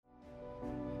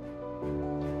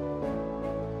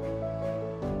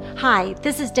Hi,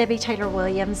 this is Debbie Taylor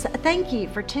Williams. Thank you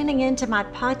for tuning in to my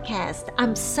podcast.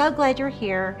 I'm so glad you're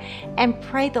here and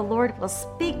pray the Lord will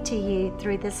speak to you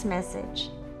through this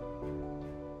message.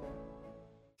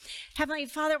 Heavenly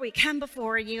Father, we come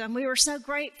before you and we are so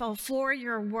grateful for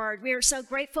your word. We are so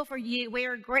grateful for you. We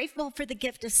are grateful for the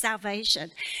gift of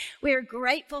salvation. We are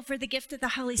grateful for the gift of the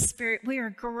Holy Spirit. We are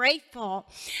grateful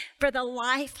for the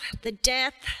life, the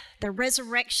death, the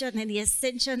resurrection, and the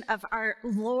ascension of our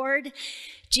Lord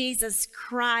Jesus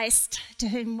Christ, to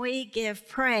whom we give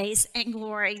praise and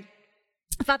glory.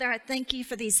 Father, I thank you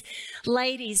for these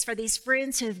ladies, for these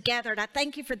friends who have gathered. I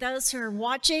thank you for those who are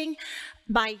watching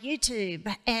by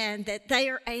YouTube and that they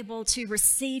are able to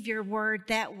receive your word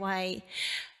that way.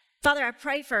 Father, I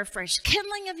pray for a fresh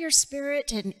kindling of your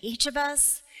spirit in each of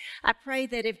us. I pray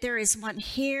that if there is one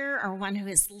here or one who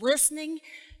is listening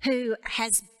who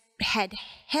has had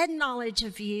head knowledge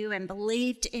of you and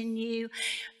believed in you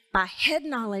by head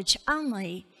knowledge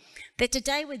only, that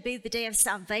today would be the day of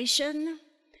salvation,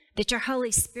 that your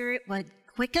Holy Spirit would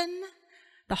quicken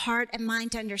the heart and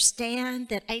mind to understand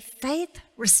that a faith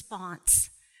response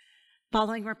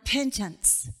following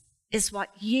repentance is what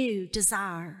you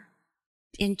desire.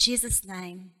 In Jesus'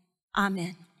 name,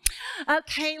 amen.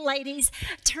 Okay, ladies,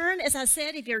 turn, as I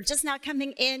said, if you're just now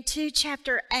coming into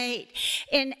chapter 8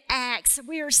 in Acts.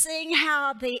 We are seeing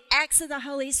how the acts of the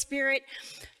Holy Spirit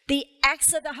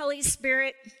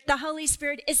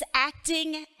is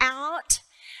acting out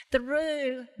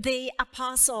through the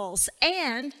apostles,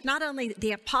 and not only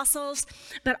the apostles,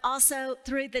 but also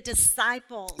through the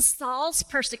disciples. Saul's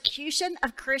persecution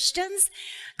of Christians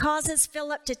causes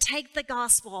Philip to take the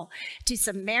gospel to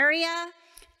Samaria,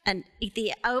 an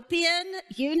Ethiopian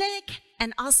eunuch,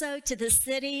 and also to the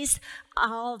cities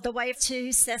all the way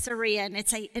to Caesarea. And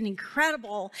it's an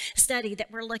incredible study that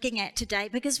we're looking at today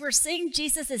because we're seeing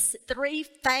Jesus'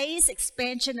 three-phase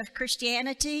expansion of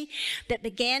Christianity that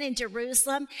began in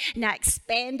Jerusalem, now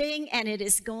expanding, and it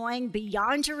is going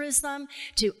beyond Jerusalem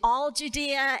to all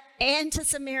Judea and to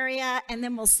Samaria, and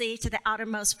then we'll see to the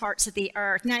outermost parts of the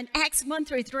earth. Now in Acts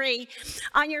 1-3,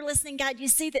 on your listening guide, you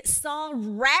see that Saul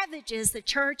ravages the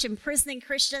church, imprisoning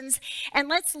Christians. And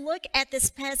let's look at this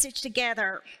passage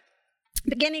together.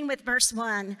 Beginning with verse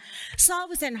 1, Saul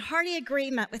was in hearty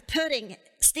agreement with putting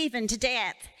Stephen to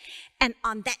death. And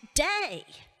on that day,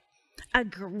 a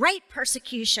great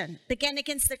persecution began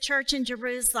against the church in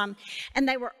Jerusalem, and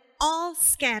they were all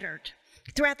scattered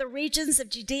throughout the regions of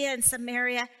Judea and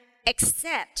Samaria,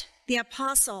 except the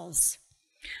apostles.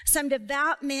 Some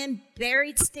devout men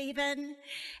buried Stephen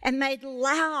and made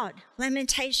loud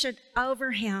lamentation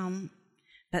over him.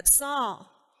 But Saul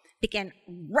began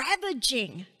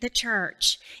ravaging the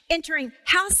church, entering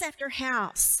house after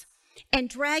house and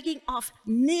dragging off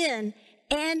men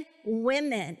and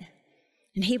women,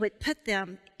 and he would put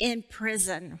them in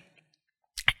prison.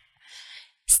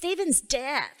 Stephen's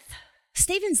death,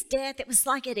 it was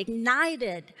like it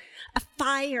ignited a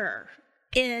fire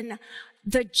in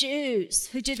the Jews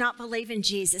who did not believe in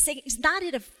Jesus. It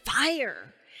ignited a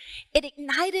fire. It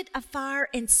ignited a fire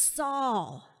in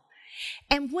Saul.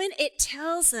 And when it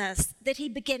tells us that he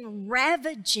began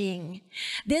ravaging,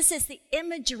 this is the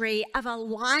imagery of a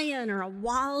lion or a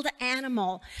wild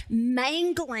animal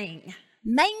mangling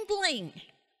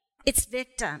its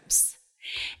victims.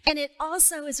 And it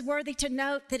also is worthy to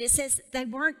note that it says they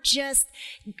weren't just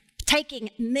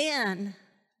taking men,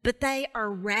 but they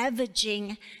are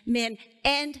ravaging men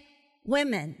and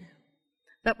women.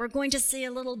 But we're going to see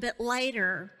a little bit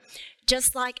later,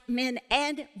 just like men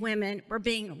and women were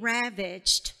being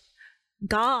ravaged,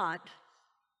 God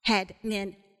had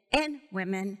men and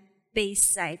women be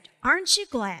saved. Aren't you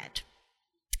glad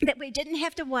that we didn't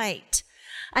have to wait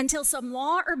until some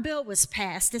law or bill was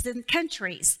passed, as in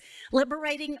countries,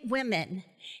 liberating women?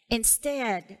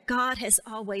 Instead, God has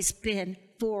always been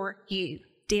for you,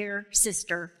 dear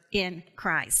sister in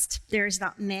Christ. There is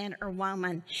not man or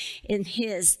woman in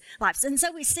his lives. And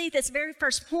so we see this very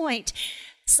first point.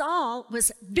 Saul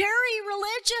was very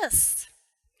religious,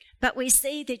 but we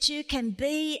see that you can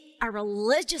be a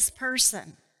religious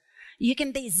person. You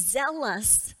can be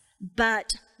zealous,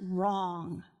 but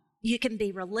wrong. You can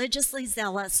be religiously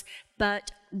zealous,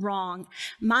 but wrong.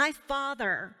 My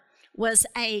father was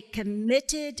a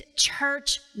committed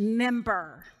church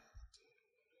member,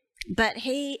 but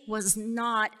he was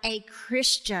not a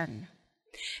Christian.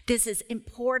 This is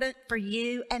important for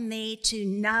you and me to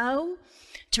know,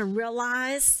 to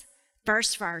realize,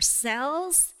 first for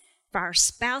ourselves, for our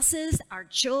spouses, our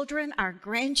children, our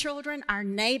grandchildren, our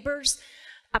neighbors,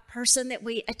 a person that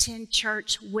we attend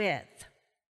church with.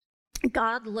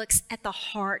 God looks at the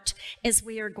heart, as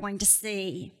we are going to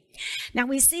see. Now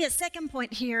we see a second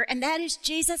point here, and that is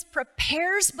Jesus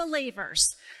prepares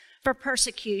believers for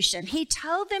persecution. He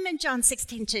told them in John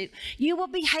 16:2, you will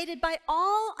be hated by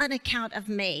all on account of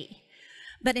me.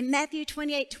 But in Matthew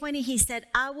 28:20, he said,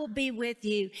 I will be with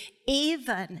you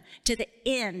even to the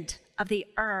end of the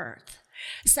earth.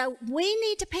 So we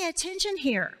need to pay attention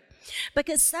here,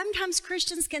 because sometimes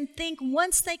Christians can think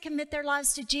once they commit their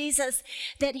lives to Jesus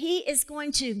that he is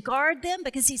going to guard them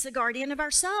because he's the guardian of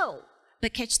our soul.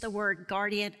 But catch the word,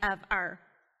 guardian of our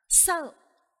soul.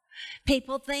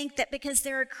 People think that because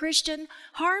they're a Christian,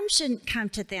 harm shouldn't come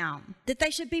to them, that they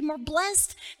should be more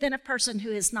blessed than a person who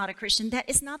is not a Christian. That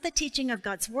is not the teaching of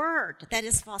God's word. That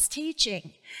is false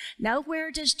teaching.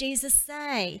 Nowhere does Jesus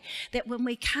say that when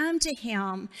we come to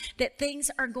him, that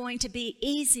things are going to be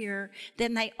easier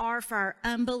than they are for our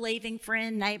unbelieving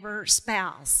friend, neighbor,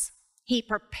 spouse. He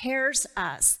prepares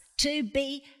us to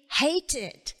be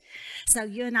hated. So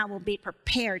you and I will be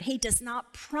prepared. He does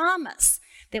not promise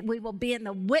that we will be in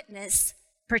the witness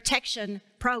protection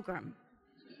program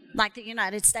like the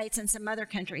United States and some other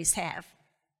countries have.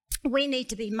 We need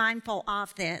to be mindful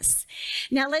of this.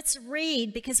 Now let's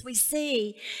read, because we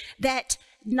see that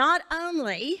not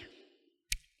only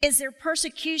is there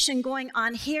persecution going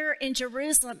on here in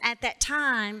Jerusalem at that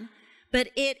time, but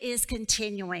it is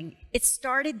continuing. It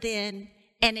started then,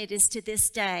 and it is to this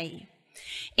day.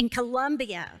 In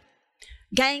Colombia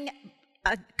gang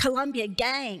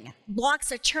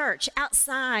blocks a church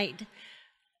outside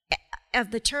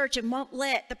of the church and won't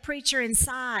let the preacher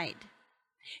inside.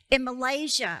 In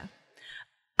Malaysia,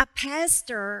 a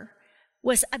pastor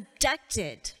was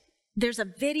abducted. There's a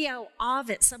video of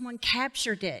it. Someone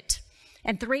captured it.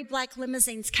 And 3 black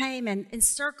limousines came and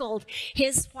encircled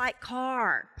his white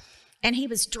car. And he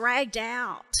was dragged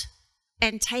out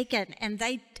and taken. And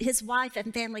his wife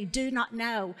and family do not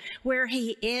know where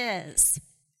he is.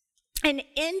 In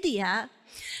India,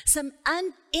 some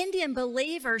Indian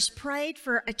believers prayed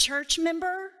for a church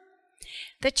member.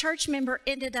 The church member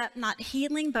ended up not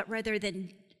healing, but rather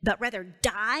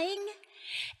dying.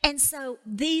 And so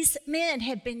these men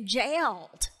had been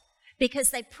jailed because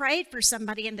they prayed for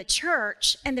somebody in the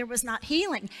church and there was not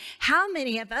healing. How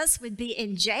many of us would be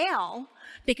in jail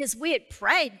because we had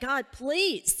prayed, God,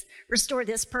 please restore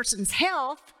this person's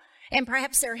health, and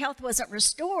perhaps their health wasn't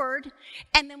restored,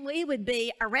 and then we would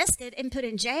be arrested and put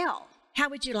in jail? How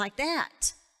would you like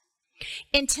that?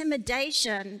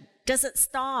 Intimidation doesn't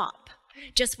stop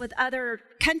just with other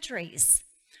countries.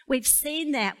 We've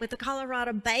seen that with the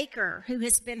Colorado baker who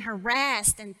has been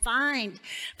harassed and fined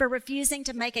for refusing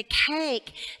to make a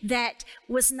cake that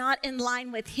was not in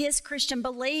line with his Christian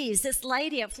beliefs. This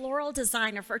lady, a floral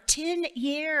designer, for 10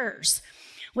 years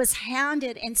was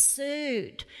hounded and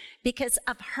sued because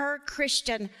of her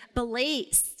Christian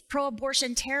beliefs.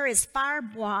 Pro-abortion terrorist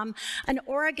Firebaum, an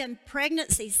Oregon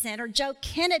pregnancy center, Joe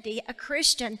Kennedy, a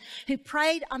Christian who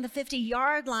prayed on the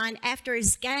 50-yard line after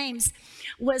his games,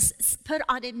 was put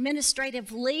on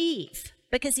administrative leave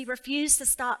because he refused to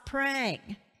stop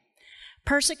praying.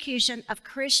 Persecution of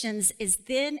Christians is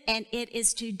then and it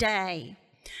is today.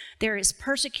 There is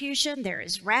persecution, there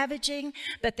is ravaging,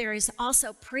 but there is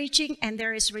also preaching and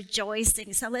there is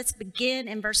rejoicing. So let's begin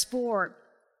in verse 4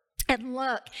 and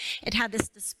look at how this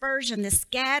dispersion, this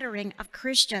scattering of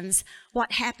Christians,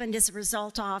 what happened as a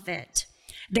result of it.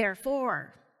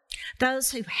 Therefore,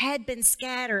 those who had been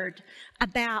scattered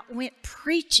about went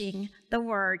preaching the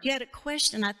word. You had a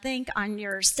question, I think, on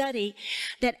your study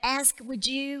that asked, would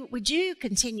you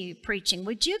continue preaching?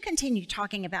 Would you continue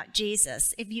talking about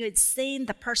Jesus if you had seen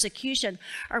the persecution?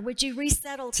 Or would you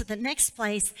resettle to the next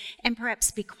place and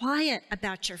perhaps be quiet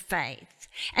about your faith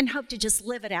and hope to just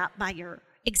live it out by your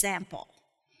example?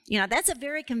 You know, that's a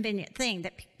very convenient thing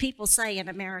that people say in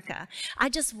America. I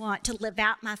just want to live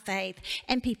out my faith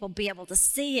and people be able to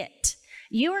see it.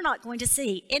 You are not going to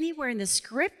see anywhere in the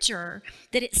scripture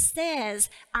that it says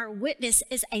our witness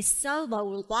is a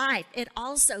solo life. It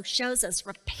also shows us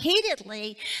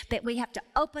repeatedly that we have to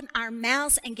open our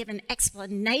mouths and give an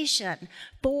explanation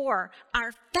for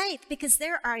our faith, because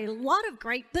there are a lot of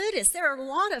great Buddhists. There are a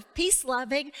lot of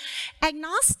peace-loving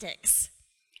agnostics.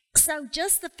 So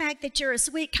just the fact that you're a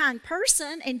sweet, kind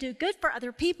person and do good for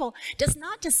other people does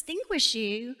not distinguish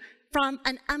you from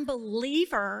an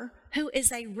unbeliever who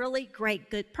is a really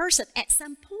great, good person. At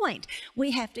some point,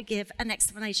 we have to give an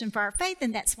explanation for our faith,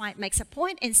 and that's why it makes a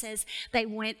point and says they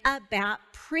went about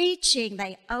preaching.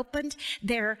 They opened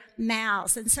their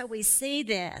mouths. And so we see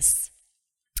this.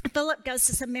 Philip goes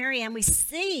to Samaria, and we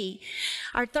see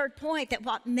our third point, that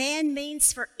what man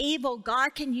means for evil,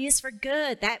 God can use for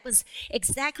good. That was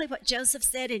exactly what Joseph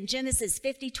said in Genesis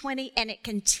 50:20, and it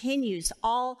continues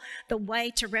all the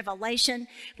way to Revelation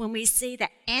when we see the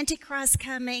Antichrist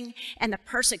coming and the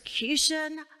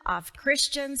persecution of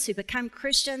Christians who become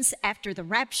Christians after the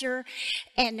rapture,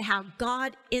 and how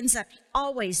God ends up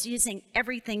always using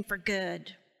everything for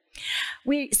good.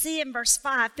 We see in verse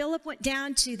 5, Philip went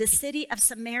down to the city of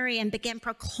Samaria and began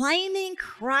proclaiming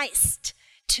Christ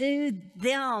to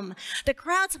them. The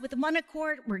crowds with one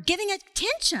accord were giving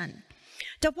attention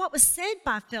to what was said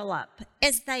by Philip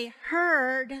as they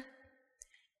heard,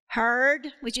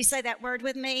 would you say that word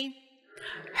with me?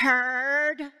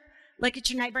 Heard. Look at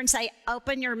your neighbor and say,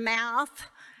 open your mouth.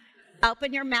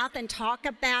 Open your mouth and talk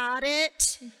about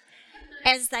it.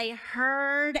 As they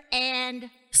heard and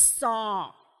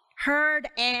saw. Heard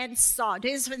and saw. Do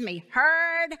this with me.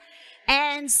 Heard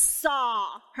and saw.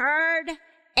 Heard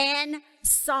and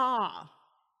saw.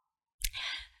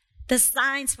 The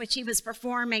signs which he was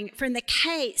performing. For in the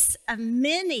case of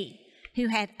many who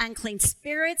had unclean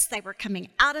spirits, they were coming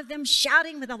out of them,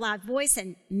 shouting with a loud voice,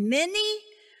 and many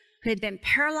who had been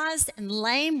paralyzed and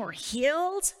lame were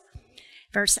healed.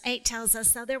 Verse 8 tells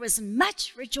us, so there was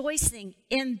much rejoicing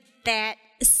in that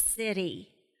city.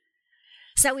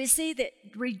 So we see that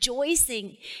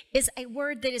rejoicing is a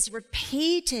word that is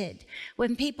repeated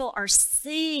when people are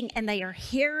seeing and they are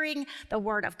hearing the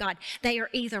word of God. They are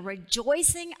either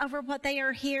rejoicing over what they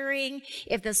are hearing,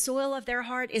 if the soil of their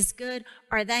heart is good,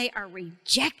 or they are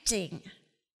rejecting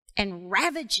and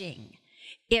ravaging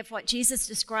if what Jesus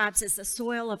describes as the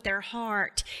soil of their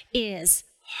heart is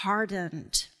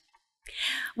hardened.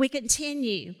 We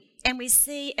continue, and we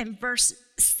see in verse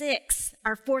 6,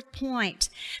 our fourth point,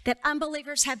 that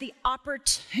unbelievers have the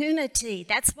opportunity.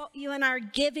 That's what you and I are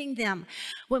giving them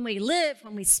when we live,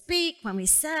 when we speak, when we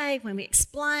say, when we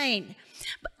explain.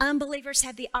 But unbelievers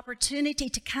have the opportunity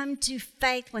to come to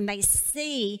faith when they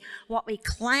see what we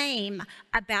claim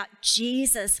about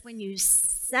Jesus. When you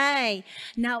say,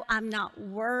 no, I'm not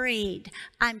worried,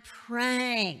 I'm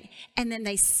praying, and then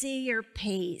they see your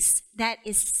peace. That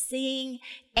is seeing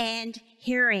and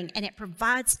hearing, and it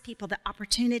provides people the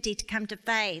opportunity to come to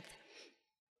faith.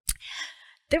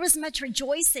 There was much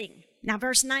rejoicing. Now,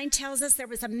 verse 9 tells us there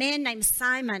was a man named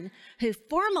Simon who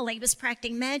formerly was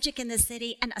practicing magic in the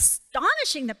city and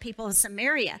astonishing the people of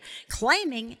Samaria,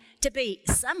 claiming to be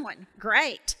someone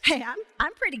great. Hey,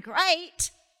 I'm pretty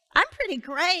great. I'm pretty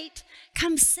great.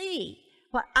 Come see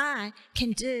what I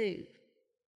can do.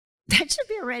 That should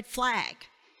be a red flag.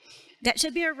 That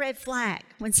should be a red flag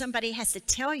when somebody has to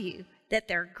tell you that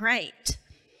they're great.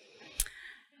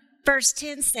 Verse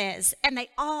 10 says, and they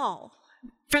all,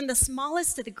 from the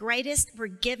smallest to the greatest, were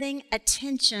giving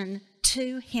attention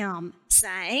to him,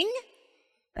 saying,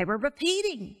 they were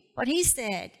repeating what he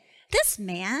said. This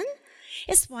man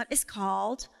is what is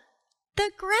called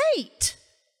the great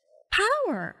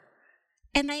power.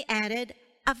 And they added,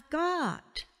 of God.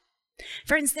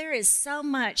 Friends, there is so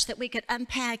much that we could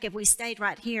unpack if we stayed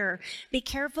right here. Be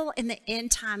careful in the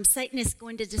end time. Satan is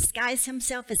going to disguise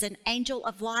himself as an angel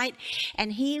of light,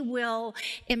 and he will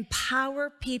empower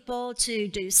people to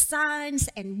do signs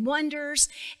and wonders,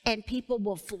 and people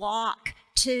will flock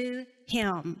to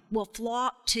him, will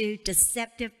flock to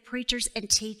deceptive preachers and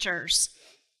teachers.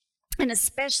 And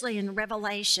especially in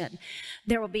Revelation,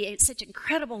 there will be such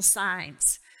incredible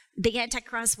signs. The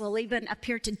Antichrist will even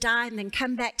appear to die and then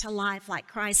come back to life like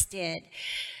Christ did.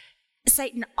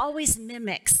 Satan always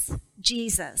mimics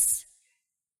Jesus.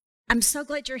 I'm so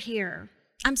glad you're here.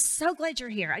 I'm so glad you're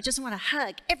here. I just want to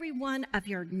hug every one of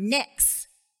your necks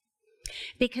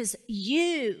because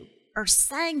you are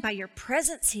saying by your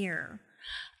presence here,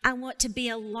 I want to be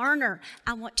a learner.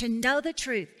 I want to know the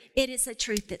truth. It is the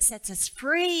truth that sets us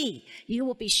free. You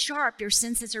will be sharp. Your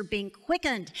senses are being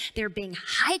quickened. They're being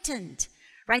heightened.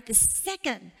 Right? The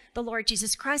second the Lord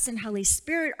Jesus Christ and Holy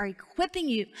Spirit are equipping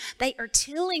you, they are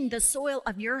tilling the soil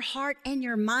of your heart and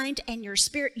your mind and your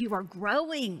spirit. You are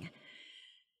growing.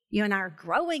 You and I are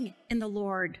growing in the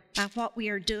Lord by what we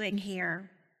are doing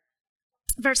here.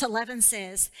 Verse 11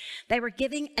 says, they were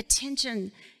giving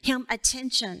him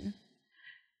attention.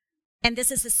 And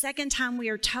this is the second time we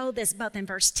are told this, both in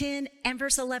verse 10 and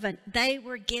verse 11. They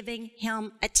were giving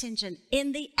him attention.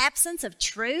 In the absence of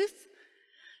truth,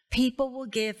 people will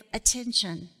give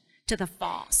attention to the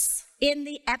false. In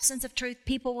the absence of truth,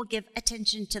 people will give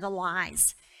attention to the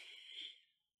lies.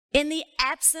 In the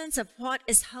absence of what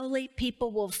is holy,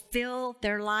 people will fill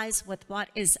their lives with what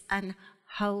is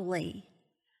unholy.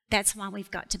 That's why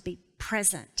we've got to be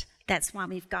present. That's why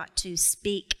we've got to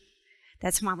speak.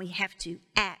 That's why we have to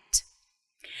act.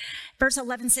 Verse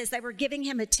 11 says they were giving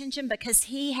him attention because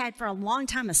he had for a long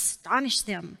time astonished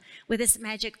them with his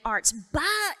magic arts.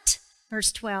 But,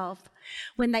 verse 12,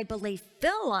 when they believed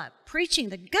Philip preaching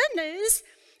the good news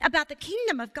about the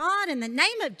kingdom of God in the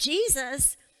name of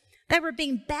Jesus, they were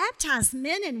being baptized,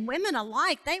 men and women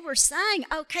alike. They were saying,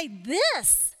 okay,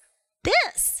 this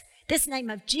name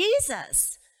of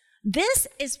Jesus, this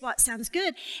is what sounds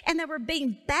good. And they were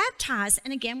being baptized.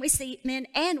 And again, we see men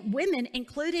and women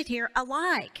included here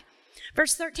alike.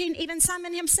 Verse 13, even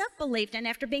Simon himself believed, and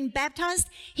after being baptized,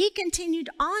 he continued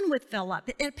on with Philip.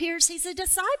 It appears he's a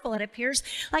disciple. It appears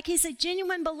like he's a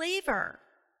genuine believer.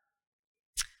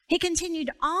 He continued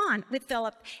on with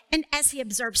Philip, and as he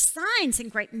observed signs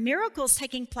and great miracles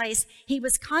taking place, he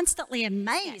was constantly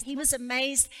amazed. He was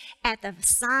amazed at the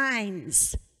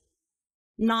signs,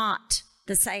 not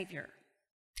the Savior.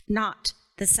 Not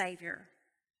the Savior.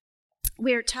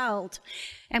 We are told,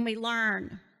 and we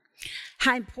learn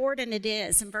how important it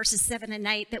is in verses 7 and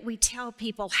 8 that we tell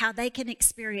people how they can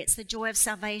experience the joy of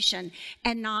salvation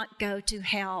and not go to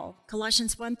hell.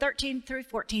 Colossians 1:13 through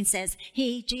 14 says,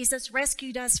 He, Jesus,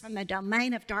 rescued us from the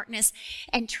domain of darkness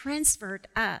and transferred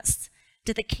us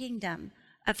to the kingdom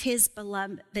of His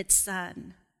beloved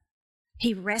Son.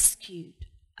 He rescued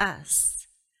us.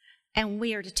 And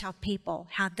we are to tell people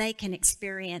how they can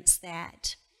experience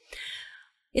that.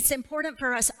 It's important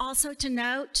for us also to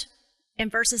note in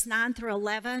verses 9 through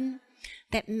 11,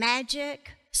 that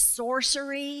magic,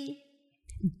 sorcery,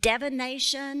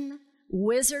 divination,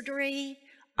 wizardry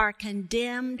are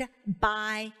condemned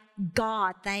by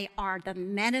God. They are the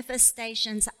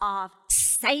manifestations of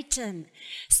Satan.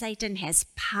 Satan has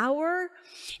power,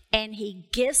 and he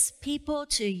gifts people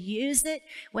to use it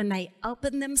when they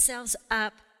open themselves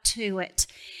up to it.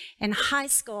 In high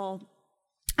school,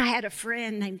 I had a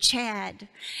friend named Chad.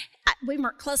 We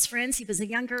weren't close friends. He was a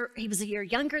year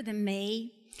younger than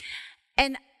me.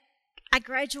 And I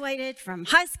graduated from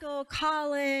high school,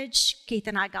 college. Keith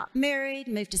and I got married,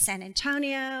 moved to San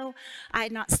Antonio. I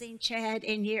had not seen Chad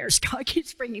in years. God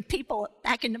keeps bringing people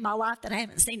back into my life that I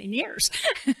haven't seen in years.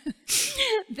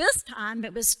 This time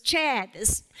it was Chad,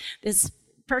 this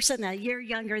person a year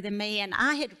younger than me, and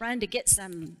I had run to get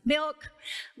some milk.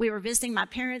 We were visiting my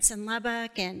parents in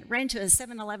Lubbock and ran to a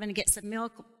 7-Eleven to get some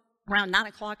milk around 9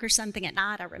 o'clock or something at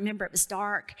night. I remember it was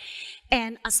dark.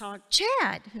 And I saw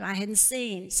Chad, who I hadn't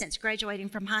seen since graduating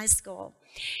from high school.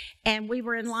 And we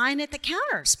were in line at the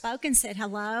counter, spoke and said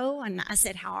hello. And I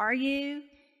said, how are you?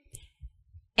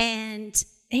 And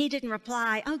he didn't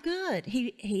reply. Oh, good.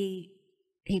 He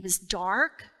was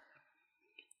dark.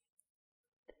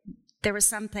 There was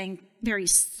something very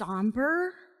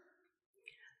somber.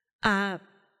 And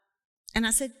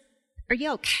I said, are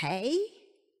you okay?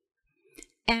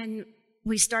 And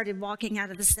we started walking out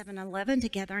of the 7-Eleven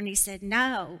together, and he said,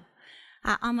 no,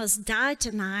 I almost died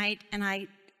tonight, and I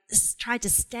tried to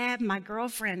stab my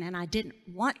girlfriend, and I didn't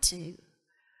want to.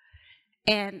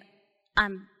 And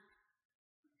I'm,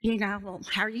 well,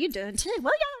 how are you doing too?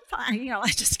 Well, yeah, I'm fine.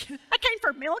 I came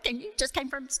for milk, and you just came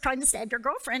from trying to stab your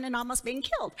girlfriend and almost being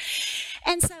killed.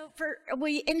 And so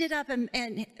we ended up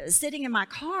and sitting in my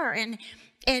car,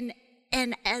 and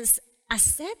as I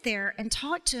sat there and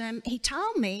talked to him, he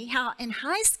told me how in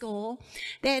high school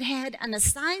they had an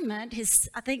assignment, his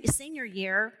senior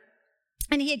year,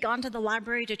 and he had gone to the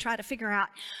library to try to figure out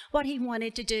what he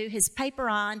wanted to do his paper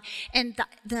on, and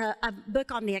a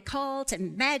book on the occult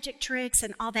and magic tricks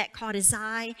and all that caught his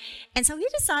eye. And so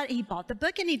he bought the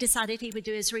book, and he decided he would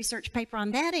do his research paper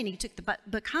on that, and he took the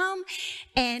book home,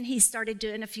 and he started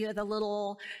doing a few of the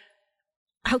little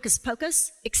hocus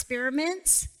pocus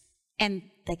experiments, and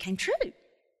they came true.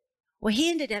 Well,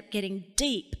 he ended up getting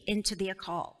deep into the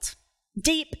occult.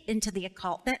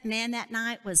 That man that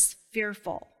night was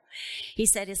fearful. He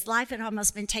said his life had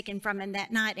almost been taken from him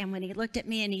that night, and when he looked at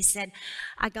me and he said,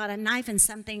 I got a knife and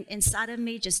something inside of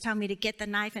me just told me to get the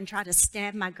knife and try to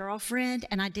stab my girlfriend,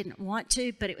 and I didn't want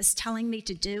to, but it was telling me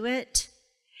to do it.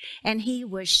 And he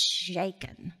was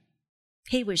shaken.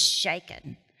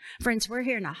 Friends, we're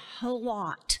hearing a whole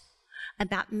lot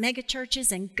about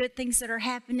megachurches and good things that are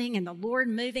happening and the Lord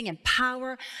moving in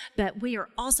power, but we are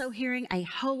also hearing a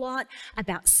whole lot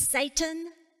about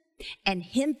Satan and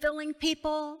him filling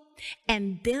people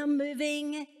and them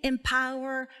moving in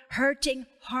power, hurting,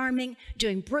 harming,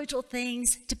 doing brutal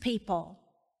things to people.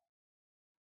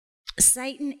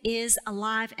 Satan is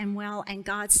alive and well, and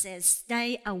God says,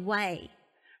 stay away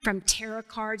from tarot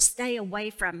cards, stay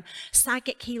away from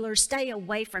psychic healers, stay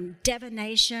away from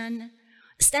divination,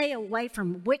 stay away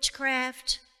from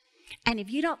witchcraft. And if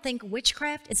you don't think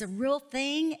witchcraft is a real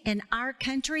thing in our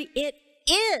country, it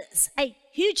is a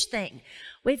huge thing.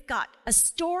 We've got a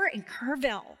store in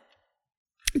Kerrville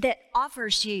that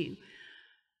offers you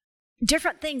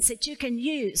different things that you can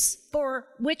use for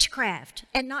witchcraft,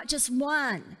 and not just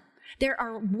one. There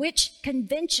are witch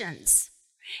conventions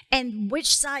and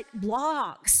witch site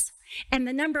blogs, and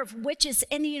the number of witches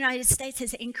in the United States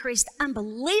has increased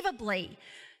unbelievably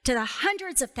to the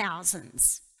hundreds of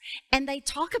thousands. And they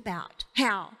talk about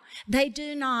how they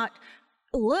do not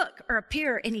look or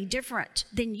appear any different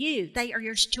than you. They are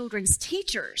your children's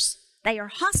teachers. They are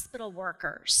hospital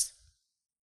workers.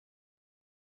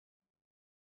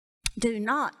 Do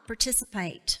not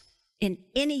participate in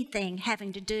anything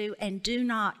having to do, and do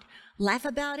not laugh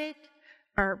about it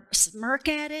or smirk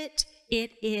at it.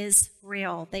 It is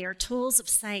real. They are tools of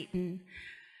Satan.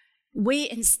 We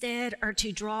instead are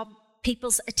to draw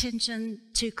people's attention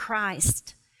to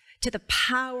Christ, to the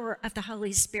power of the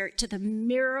Holy Spirit, to the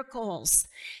miracles,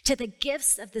 to the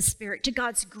gifts of the Spirit, to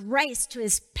God's grace, to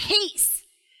His peace.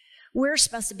 We're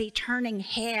supposed to be turning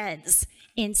heads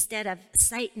instead of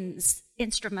Satan's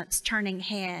instruments turning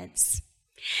heads.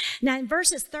 Now, in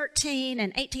verses 13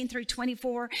 and 18 through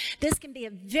 24, this can be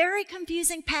a very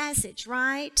confusing passage,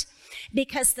 right?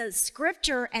 Because the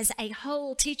scripture as a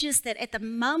whole teaches that at the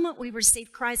moment we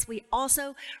receive Christ, we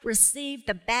also receive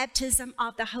the baptism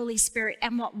of the Holy Spirit.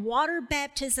 And what water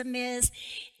baptism is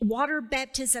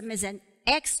an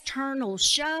external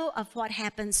show of what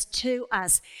happens to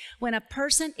us. When a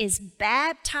person is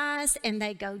baptized and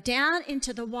they go down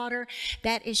into the water,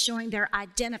 that is showing their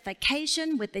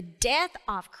identification with the death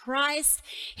of Christ,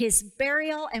 His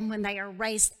burial, and when they are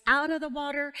raised out of the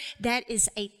water, that is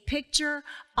a picture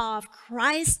of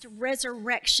Christ's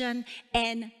resurrection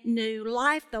and new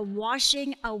life, the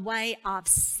washing away of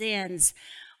sins.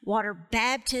 Water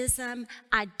baptism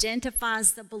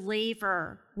identifies the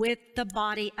believer with the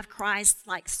body of Christ,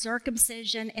 like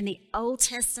circumcision in the Old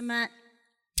Testament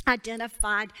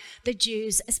identified the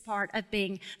Jews as part of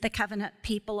being the covenant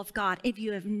people of God. If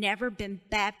you have never been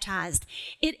baptized,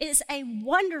 it is a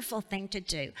wonderful thing to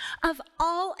do of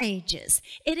all ages.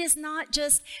 It is not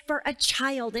just for a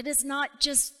child. It is not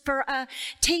just for a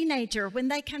teenager when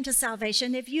they come to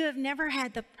salvation. If you have never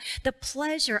had the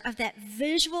pleasure of that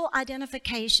visual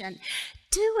identification,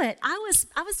 do it. I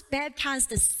was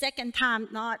baptized a second time,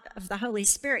 not of the Holy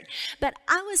Spirit, but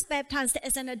I was baptized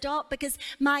as an adult because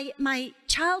my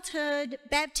childhood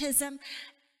baptism,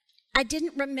 I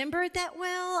didn't remember it that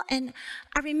well. And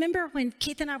I remember when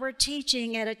Keith and I were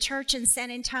teaching at a church in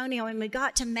San Antonio, and we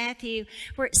got to Matthew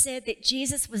where it said that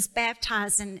Jesus was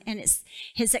baptized, and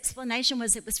his explanation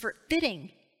was it was for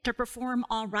fitting to perform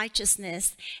all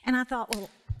righteousness. And I thought, well,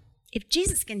 if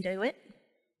Jesus can do it,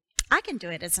 I can do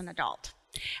it as an adult.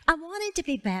 I wanted to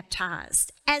be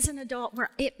baptized as an adult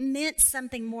where it meant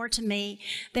something more to me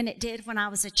than it did when I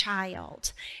was a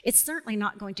child. It's certainly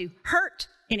not going to hurt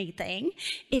anything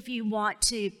if you want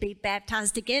to be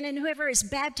baptized again, and whoever is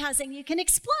baptizing you can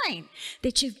explain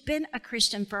that you've been a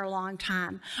Christian for a long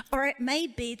time. Or it may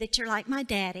be that you're like my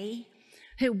daddy,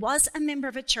 who was a member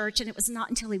of a church, and it was not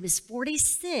until he was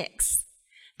 46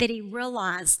 that he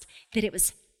realized that it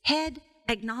was head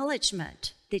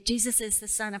acknowledgement that Jesus is the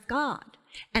Son of God,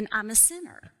 and I'm a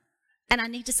sinner, and I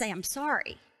need to say I'm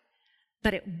sorry.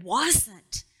 But it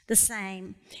wasn't the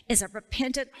same as a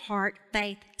repentant heart,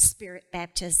 faith, spirit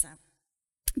baptism.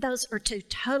 Those are two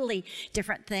totally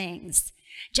different things.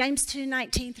 James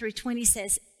 2:19 through 20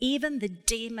 says, even the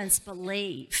demons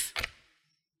believe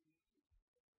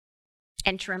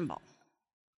and tremble.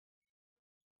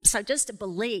 So just to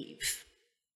believe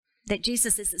that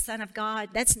Jesus is the Son of God,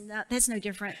 that's no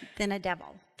different than a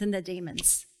devil, than the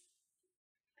demons.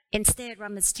 Instead,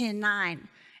 Romans 10:9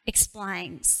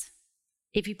 explains,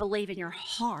 if you believe in your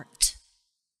heart,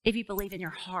 if you believe in your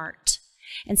heart.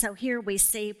 And so here we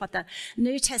see what the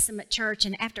New Testament church,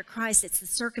 and after Christ, it's the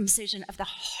circumcision of the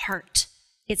heart.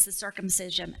 It's the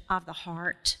circumcision of the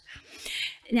heart.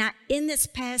 Now, in this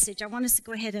passage, I want us to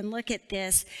go ahead and look at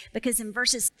this, because in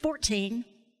verses 14,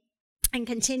 and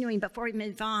continuing before we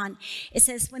move on, it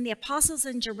says, when the apostles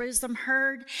in Jerusalem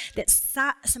heard that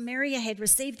Samaria had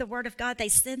received the word of God, they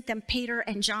sent them Peter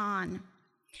and John.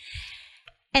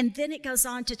 And then it goes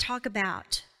on to talk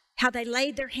about how they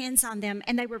laid their hands on them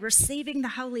and they were receiving the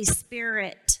Holy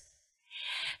Spirit.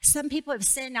 Some people have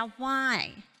said, now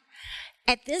why?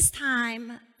 At this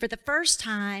time, for the first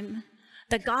time,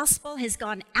 the gospel has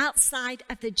gone outside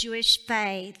of the Jewish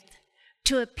faith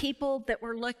to a people that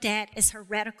were looked at as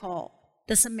heretical.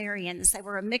 The Samaritans, they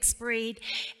were a mixed breed,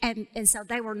 and so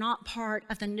they were not part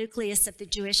of the nucleus of the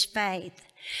Jewish faith.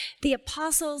 The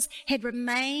apostles had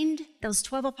remained, those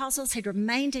 12 apostles had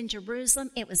remained in Jerusalem.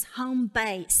 It was home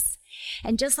base.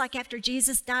 And just like after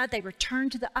Jesus died, they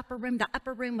returned to the upper room. The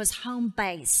upper room was home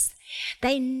base.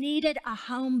 They needed a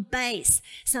home base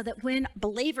so that when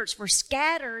believers were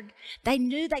scattered, they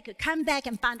knew they could come back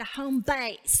and find a home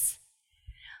base.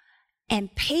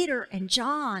 And Peter and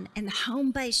John and the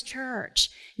home base church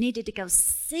needed to go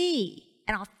see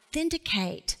and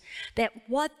authenticate that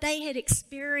what they had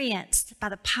experienced by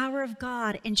the power of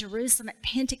God in Jerusalem at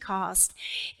Pentecost,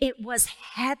 it was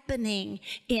happening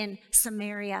in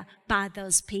Samaria by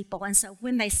those people. And so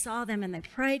when they saw them and they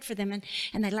prayed for them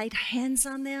and they laid hands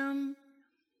on them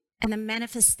and the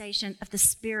manifestation of the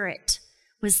Spirit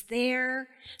was there,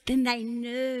 then they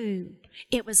knew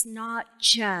it was not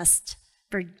just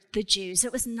for the Jews.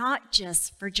 It was not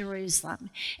just for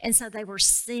Jerusalem. And so they were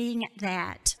seeing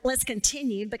that. Let's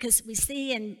continue, because we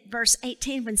see in verse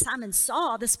 18, when Simon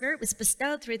saw the Spirit was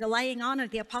bestowed through the laying on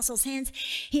of the apostles' hands,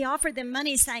 he offered them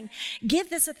money, saying, "Give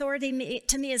this authority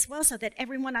to me as well, so that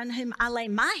everyone on whom I lay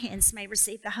my hands may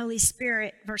receive the Holy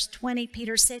Spirit." Verse 20,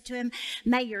 Peter said to him,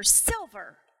 "May your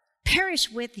silver perish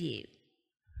with you."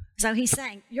 So he's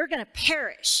saying, you're going to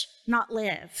perish, not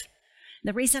live.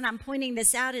 The reason I'm pointing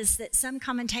this out is that some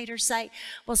commentators say,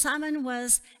 well, Simon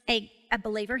was a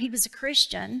believer. He was a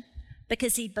Christian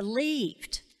because he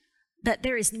believed. But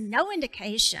there is no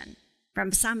indication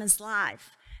from Simon's life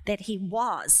that he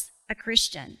was a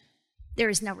Christian. There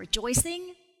is no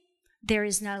rejoicing. There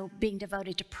is no being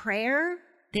devoted to prayer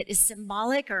that is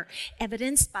symbolic or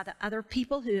evidenced by the other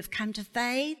people who have come to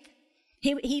faith.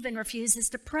 He even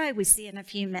refuses to pray, we see in a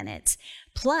few minutes.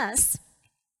 Plus,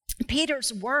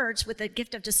 Peter's words with the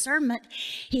gift of discernment,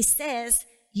 he says,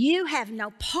 you have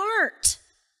no part.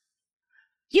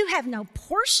 You have no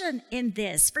portion in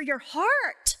this for your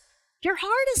heart. Your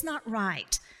heart is not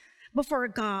right before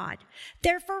God.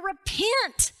 Therefore,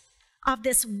 repent of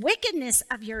this wickedness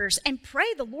of yours and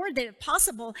pray the Lord that if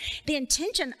possible, the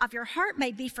intention of your heart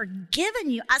may be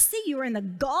forgiven you. I see you are in the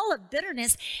gall of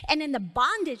bitterness and in the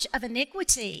bondage of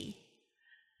iniquity.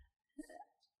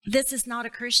 This is not a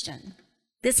Christian.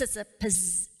 This is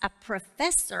a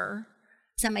professor,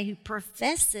 somebody who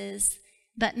professes,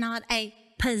 but not a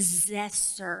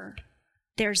possessor.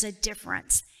 There's a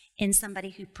difference in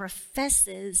somebody who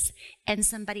professes and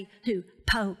somebody who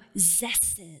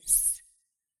possesses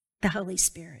the Holy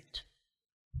Spirit.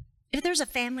 If there's a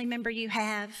family member you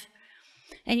have,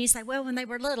 and you say, well, when they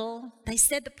were little, they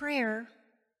said the prayer,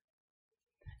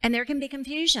 and there can be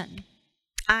confusion.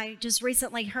 I just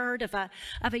recently heard of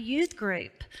a youth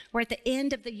group where at the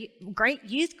end of the great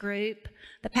youth group,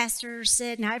 the pastor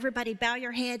said, now everybody bow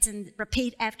your heads and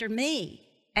repeat after me.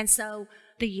 And so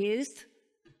the youth,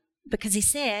 because he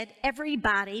said,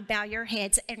 everybody bow your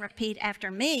heads and repeat after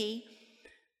me,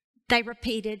 they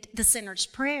repeated the sinner's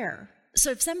prayer.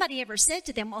 So if somebody ever said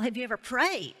to them, well, have you ever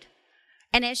prayed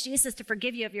and asked Jesus to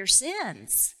forgive you of your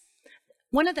sins?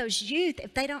 One of those youth,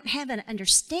 if they don't have an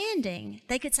understanding,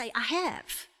 they could say, I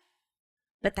have.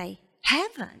 But they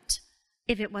haven't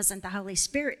if it wasn't the Holy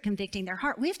Spirit convicting their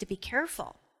heart. We have to be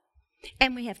careful.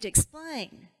 And we have to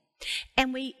explain.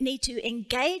 And we need to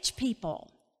engage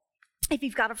people. If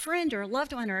you've got a friend or a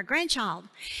loved one or a grandchild,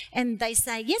 and they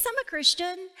say, yes, I'm a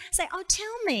Christian, say, oh,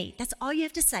 tell me. That's all you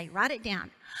have to say. Write it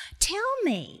down. Tell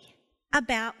me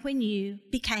about when you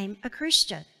became a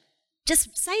Christian.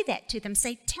 Just say that to them.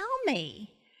 Say, tell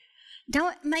me.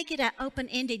 Don't make it an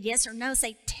open-ended yes or no.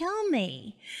 Say, tell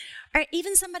me. Or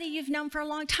even somebody you've known for a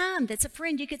long time that's a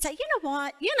friend, you could say, you know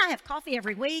what? You and I have coffee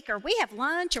every week, or we have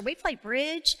lunch, or we play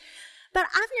bridge. But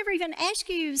I've never even asked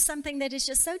you something that is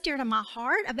just so dear to my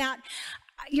heart about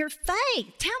your faith.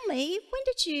 Tell me, when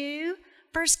did you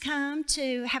first come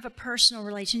to have a personal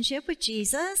relationship with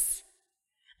Jesus?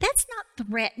 That's not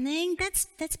threatening.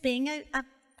 That's being a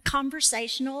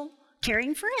conversational,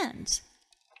 caring friend.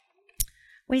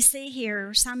 We see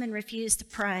here Simon refused to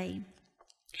pray.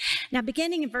 Now,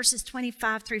 beginning in verses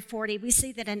 25 through 40, we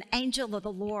see that an angel of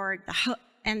the Lord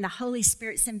and the Holy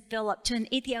Spirit send Philip to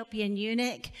an Ethiopian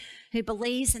eunuch who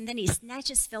believes, and then he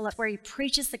snatches Philip where he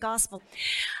preaches the gospel.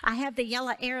 I have the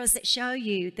yellow arrows that show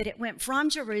you that it went from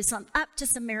Jerusalem up to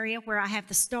Samaria where I have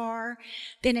the star.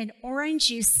 Then in orange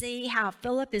you see how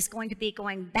Philip is going to be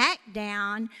going back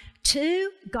down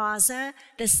to Gaza.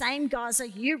 The same Gaza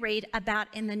you read about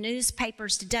in the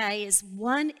newspapers today is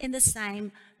one in the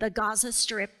same, the Gaza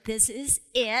Strip. This is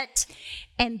it.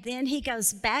 And then he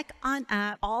goes back on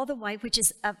up all the way, which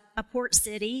is a port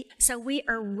city. So we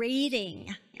are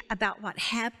reading about what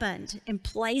happened in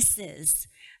places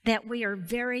that we are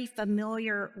very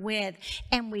familiar with.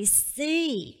 And we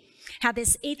see how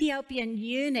this Ethiopian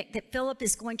eunuch that Philip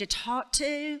is going to talk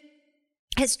to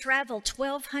has traveled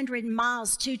 1,200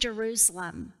 miles to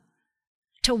Jerusalem.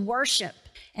 to worship.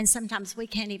 And sometimes we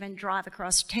can't even drive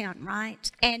across town,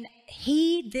 right? And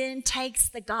he then takes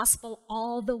the gospel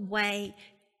all the way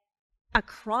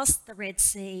across the Red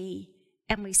Sea,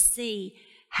 and we see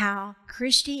how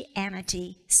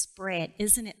Christianity spread.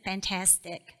 Isn't it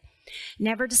fantastic?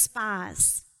 Never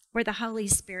despise where the Holy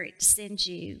Spirit sends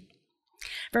you.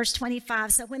 Verse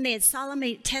 25, so when they had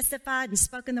solemnly testified and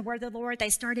spoken the word of the Lord, they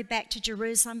started back to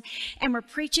Jerusalem and were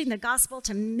preaching the gospel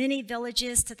to many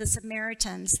villages, to the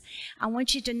Samaritans. I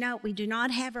want you to note, we do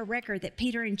not have a record that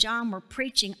Peter and John were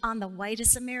preaching on the way to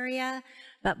Samaria,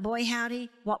 but boy howdy,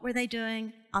 what were they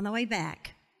doing on the way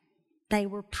back? They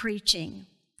were preaching.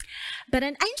 But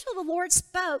an angel of the Lord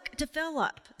spoke to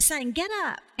Philip, saying, get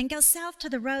up and go south to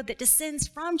the road that descends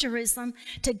from Jerusalem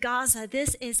to Gaza.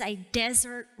 This is a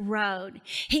desert road.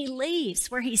 He leaves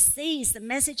where he sees the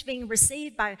message being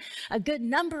received by a good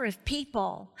number of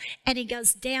people, and he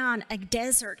goes down a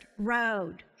desert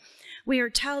road. We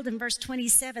are told in verse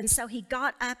 27, so he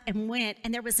got up and went,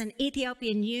 and there was an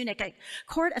Ethiopian eunuch, a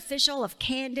court official of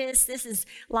Candace. This is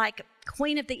like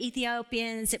Queen of the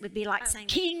Ethiopians. It would be like saying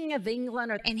King of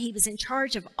England, and he was in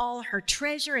charge of all her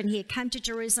treasure, and he had come to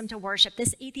Jerusalem to worship.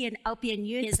 This Ethiopian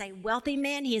eunuch is a wealthy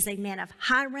man. He is a man of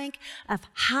high rank, of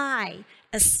high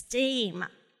esteem.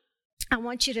 I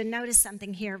want you to notice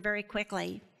something here very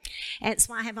quickly. And it's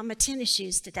why I have on my tennis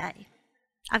shoes today.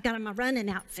 I've got on my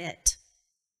running outfit.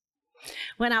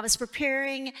 When I was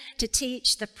preparing to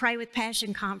teach the Pray with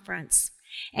Passion conference,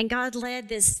 and God led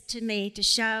this to me to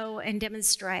show and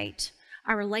demonstrate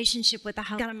our relationship with the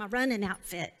Holy Spirit. I got on my running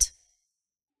outfit.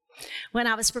 When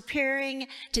I was preparing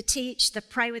to teach the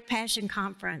Pray with Passion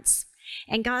conference,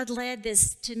 and God led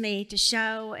this to me to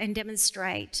show and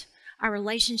demonstrate our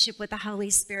relationship with the Holy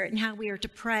Spirit and how we are to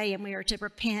pray and we are to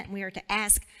repent and we are to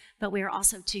ask, but we are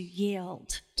also to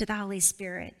yield to the Holy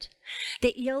Spirit.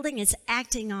 The yielding is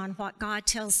acting on what God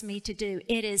tells me to do.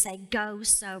 It is a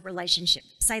go-so relationship.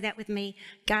 Say that with me.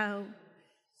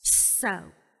 Go-so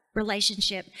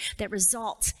relationship that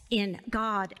results in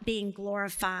God being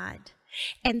glorified.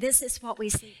 And this is what we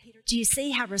see, Peter. Do you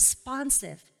see how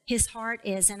responsive his heart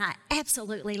is? And I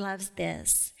absolutely love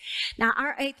this. Now,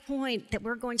 our 8th point that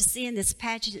we're going to see in this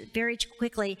passage very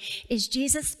quickly is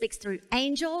Jesus speaks through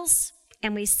angels.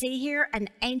 And we see here an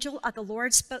angel of the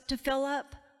Lord spoke to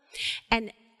Philip.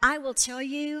 And I will tell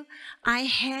you, I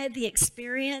had the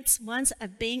experience once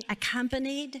of being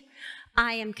accompanied,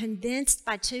 I am convinced,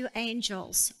 by 2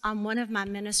 angels on one of my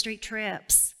ministry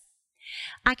trips.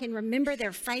 I can remember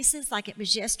their faces like it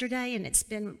was yesterday, and it's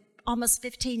been almost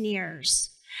 15 years.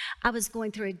 I was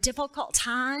going through a difficult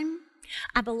time.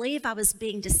 I believe I was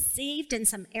being deceived in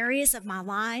some areas of my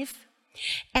life.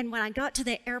 And when I got to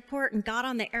the airport and got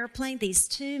on the airplane, these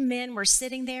 2 men were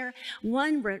sitting there.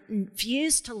 One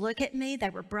refused to look at me. They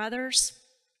were brothers.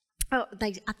 I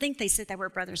think they said they were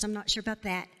brothers. I'm not sure about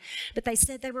that. But they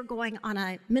said they were going on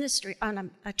a ministry,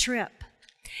 on a trip.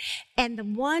 And the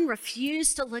one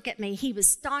refused to look at me. He was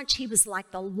staunch. He was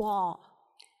like the law.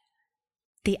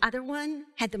 The other one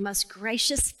had the most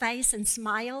gracious face and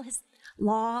smile. His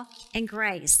law and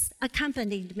grace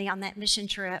accompanied me on that mission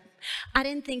trip. I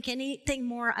didn't think anything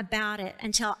more about it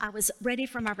until I was ready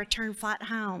for my return flight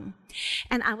home.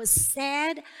 And I was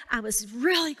sad. I was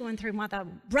really going through one of the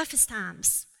roughest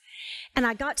times. And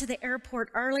I got to the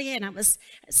airport early, and I was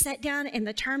sat down in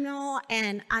the terminal,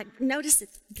 and I noticed that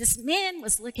this man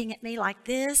was looking at me like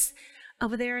this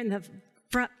over there in the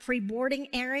front pre-boarding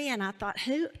area, and I thought,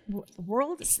 who the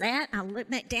world is that? And I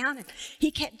looked back down, and he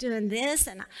kept doing this,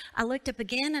 and I looked up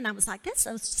again, and I was like, that's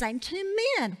those same 2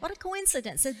 men. What a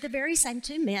coincidence. The very same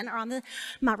 2 men are on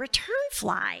my return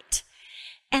flight.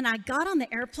 And I got on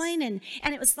the airplane, and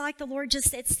it was like the Lord just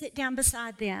said, sit down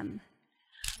beside them.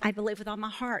 I believe with all my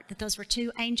heart that those were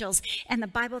 2 angels. And the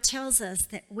Bible tells us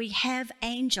that we have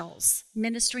angels,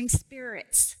 ministering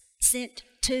spirits, sent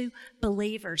to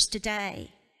believers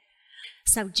today.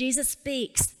 So Jesus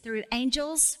speaks through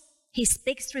angels. He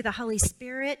speaks through the Holy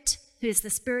Spirit, who is the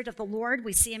Spirit of the Lord.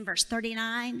 We see in verse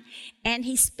 39. And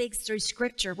he speaks through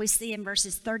Scripture. We see in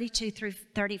verses 32 through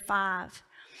 35.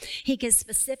 He gives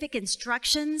specific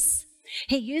instructions.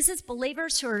 He uses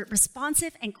believers who are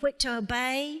responsive and quick to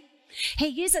obey. He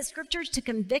uses Scriptures to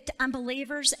convict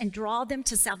unbelievers and draw them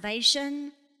to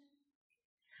salvation.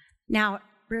 Now,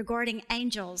 regarding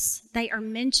angels, they are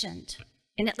mentioned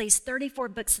in at least 34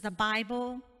 books of the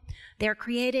Bible. They are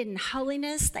created in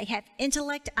holiness. They have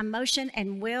intellect, emotion,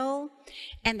 and will,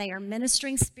 and they are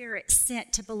ministering spirits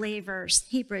sent to believers.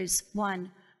 Hebrews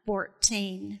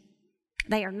 1:14.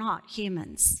 They are not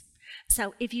humans.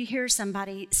 So if you hear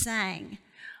somebody saying,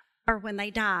 or when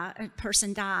they die, a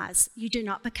person dies, you do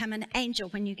not become an angel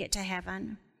when you get to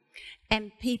heaven.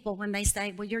 And people, when they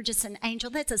say, well, you're just an angel,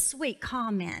 that's a sweet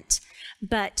comment,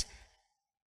 but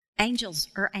angels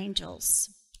are angels.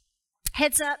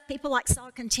 Heads up, people like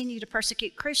Saul continue to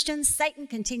persecute Christians, Satan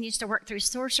continues to work through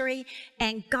sorcery,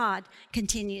 and God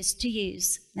continues to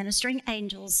use ministering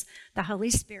angels, the Holy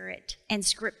Spirit, and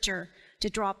Scripture to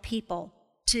draw people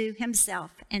to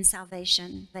himself and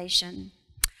salvation.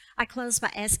 I close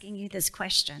by asking you this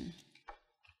question.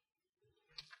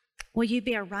 Will you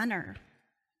be a runner?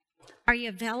 Are you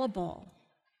available?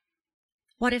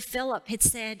 What if Philip had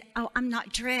said, oh, I'm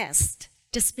not dressed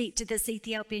to speak to this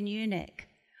Ethiopian eunuch?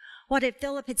 What if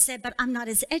Philip had said, but I'm not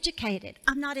as educated,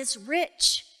 I'm not as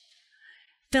rich?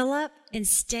 Philip,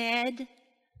 instead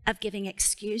of giving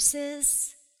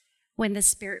excuses, when the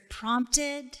Spirit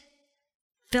prompted,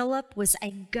 Philip was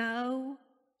a go-so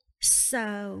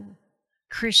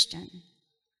Christian.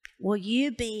 Will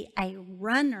you be a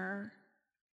runner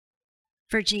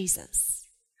for Jesus?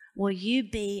 Will you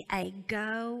be a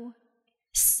go-so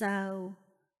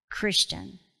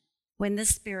Christian when the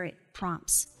Spirit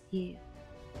prompts you?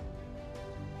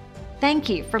 Thank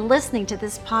you for listening to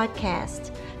this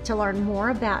podcast. To learn more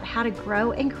about how to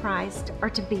grow in Christ or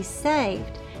to be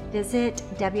saved, visit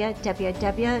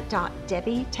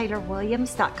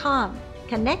www.debbietaylorwilliams.com.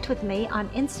 Connect with me on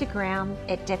Instagram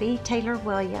at Debbie Taylor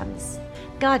Williams.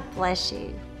 God bless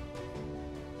you.